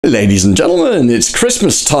Ladies and gentlemen, it's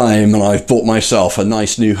Christmas time and I've bought myself a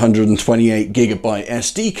nice new 128GB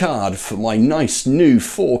SD card for my nice new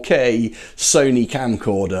 4K Sony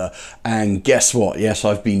camcorder. And guess what? Yes,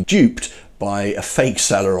 I've been duped by a fake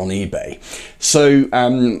seller on eBay. So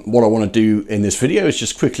what I want to do in this video is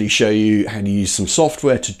just quickly show you how to use some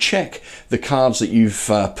software to check the cards that you've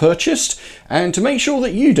purchased and to make sure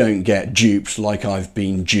that you don't get duped like I've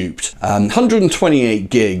been duped. 128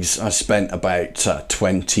 gigs, I spent about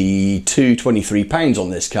 £23 on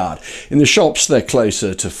this card. In the shops they're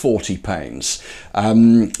closer to £40.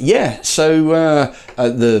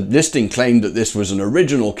 The listing claimed that this was an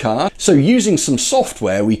original card. So using some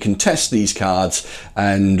software we can test these cards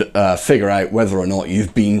and figure out whether or not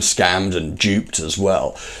you've been scammed and duped as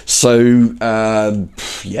well. So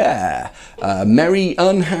merry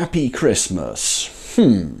unhappy Christmas.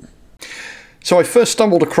 So I first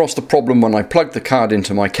stumbled across the problem when I plugged the card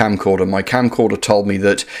into my camcorder. My camcorder told me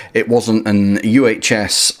that it wasn't an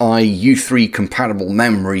UHS U3 compatible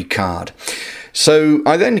memory card. So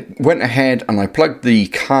I then went ahead and I plugged the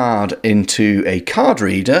card into a card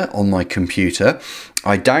reader on my computer.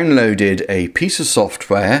 I downloaded a piece of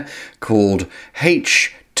software called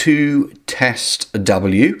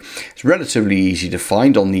H2TestW. It's relatively easy to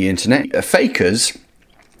find on the internet. Fakers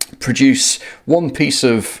produce one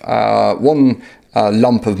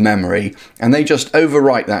lump of memory and they just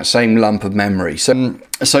overwrite that same lump of memory. So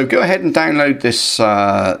go ahead and download this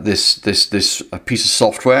piece of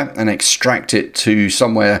software and extract it to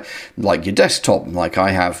somewhere like your desktop, like I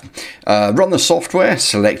have. Run the software,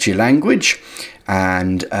 select your language,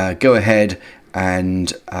 and go ahead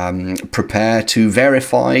and prepare to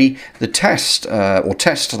verify the test or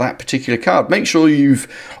test that particular card. Make sure you've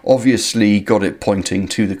obviously got it pointing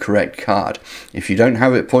to the correct card. If you don't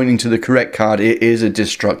have it pointing to the correct card, it is a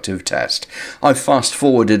destructive test. I've fast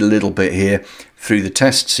forwarded a little bit here through the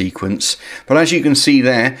test sequence, but as you can see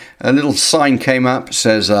there, a little sign came up,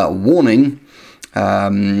 says warning,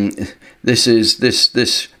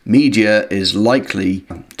 this media is likely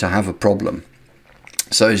to have a problem.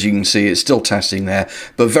 So as you can see, it's still testing there,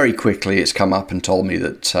 but very quickly it's come up and told me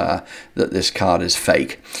that that this card is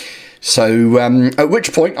fake. So at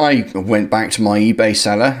which point I went back to my eBay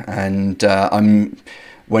seller and I'm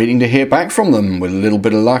waiting to hear back from them. With a little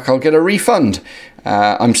bit of luck, I'll get a refund.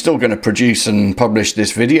 I'm still going to produce and publish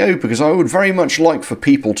this video because I would very much like for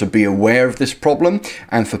people to be aware of this problem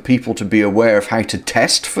and for people to be aware of how to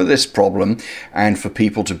test for this problem and for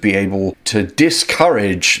people to be able to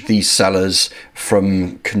discourage these sellers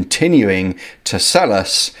from continuing to sell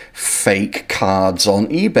us fake cards on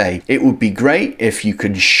eBay. It would be great if you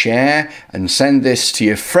could share and send this to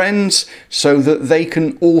your friends so that they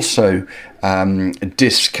can also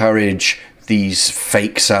discourage these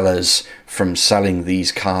fake sellers from selling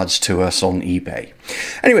these cards to us on eBay.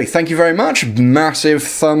 Anyway, thank you very much. Massive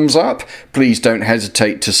thumbs up. Please don't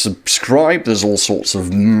hesitate to subscribe. There's all sorts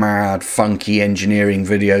of mad, funky engineering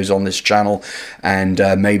videos on this channel and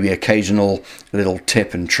maybe occasional little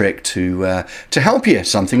tip and trick to help you,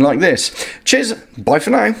 something like this. Cheers. Bye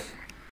for now.